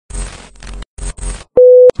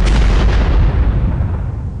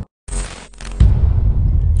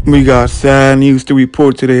We got sad news to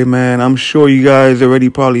report today, man. I'm sure you guys already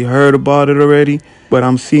probably heard about it already, but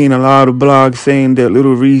I'm seeing a lot of blogs saying that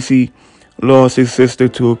Lil Reese lost his sister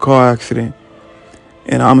to a car accident.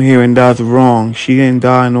 And I'm hearing that's wrong. She didn't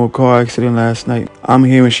die in no car accident last night. I'm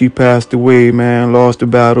hearing she passed away, man. Lost the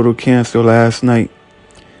battle to cancer last night.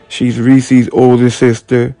 She's Reese's older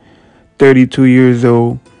sister, 32 years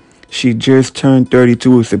old. She just turned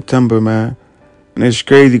 32 in September, man. And it's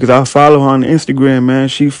crazy because I follow her on Instagram, man.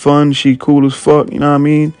 She fun, she cool as fuck, you know what I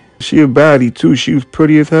mean? She a baddie too. She was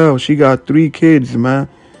pretty as hell. She got 3 kids, man.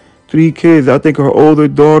 3 kids. I think her older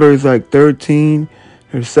daughter is like 13.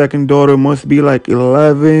 Her second daughter must be like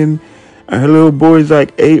 11. And her little boy is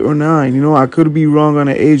like 8 or 9. You know, I could be wrong on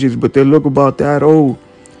the ages, but they look about that old.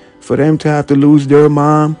 For them to have to lose their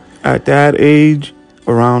mom at that age,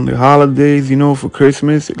 around the holidays, you know, for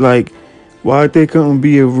Christmas, like, why they couldn't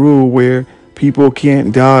be a rule where people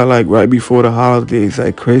can't die like right before the holidays,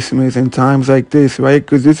 like Christmas and times like this, right?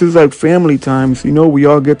 Because this is like family times, you know, we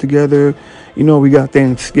all get together, you know, we got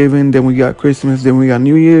Thanksgiving, then we got Christmas, then we got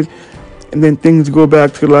New Year's, and then things go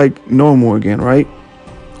back to like normal again, right?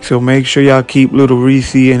 So make sure y'all keep Lil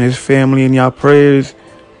Reese and his family in y'all prayers,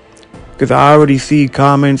 because I already see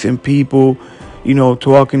comments and people, you know,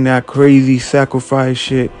 talking that crazy sacrifice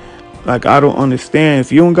shit. Like, I don't understand.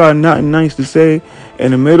 If you don't got nothing nice to say in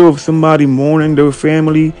the middle of somebody mourning their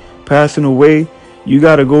family passing away, you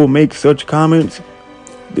gotta go make such comments.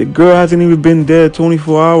 The girl hasn't even been dead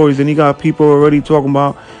 24 hours and you got people already talking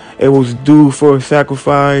about it was due for a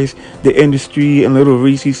sacrifice. The industry and Lil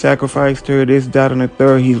Reese sacrificed her, this, that, and the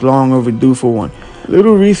third. He's long overdue for one.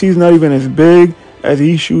 Lil Reese's not even as big as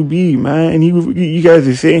he should be, man. And you guys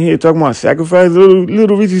are sitting here talking about sacrifice. Lil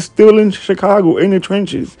Reese is still in Chicago, in the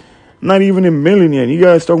trenches. Not even a millionaire. You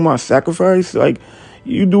guys talking about sacrifice? Like,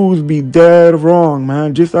 you dudes be dead wrong,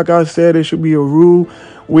 man. Just like I said, there should be a rule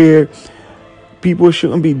where people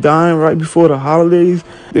shouldn't be dying right before the holidays.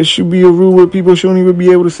 There should be a rule where people shouldn't even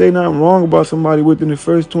be able to say nothing wrong about somebody within the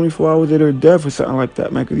first 24 hours of their death or something like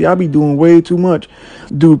that, man. Because y'all be doing way too much.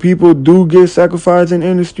 Do people do get sacrificed in the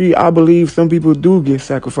industry? I believe some people do get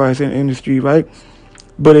sacrificed in the industry, right?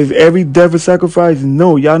 But is every death a sacrifice?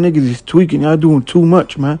 No, y'all niggas is tweaking. Y'all doing too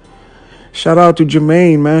much, man. Shout out to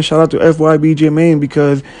Jmane, man. Shout out to Fyb Jmane,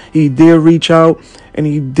 because he did reach out and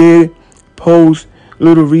he did post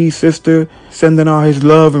Lil Reese's sister, sending out his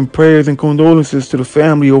love and prayers and condolences to the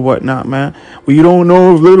family or whatnot, man. We don't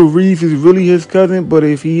know if Lil Reese is really his cousin, but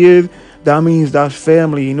if he is, that means that's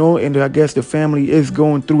family, you know, and I guess the family is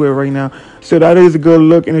going through it right now. So that is a good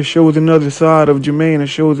look, and it shows another side of Jmane. It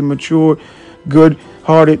shows a mature,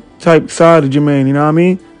 good-hearted type side of Jmane, you know what I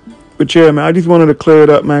mean? But yeah, man, I just wanted to clear it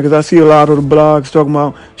up, man, because I see a lot of the blogs talking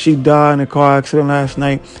about she died in a car accident last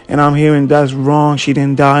night, and I'm hearing that's wrong. She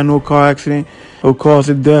didn't die in no car accident. Her cause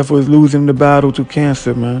of death was losing the battle to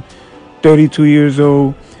cancer, man. 32 years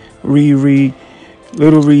old, Riri,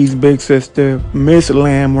 Lil Reese's big sister, Miss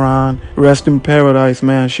Lamron, rest in paradise,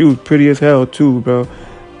 man. She was pretty as hell, too, bro.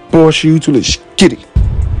 Boy, she used to look skitty.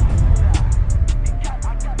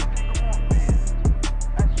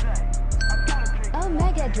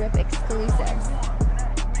 Omegadrip exclusives.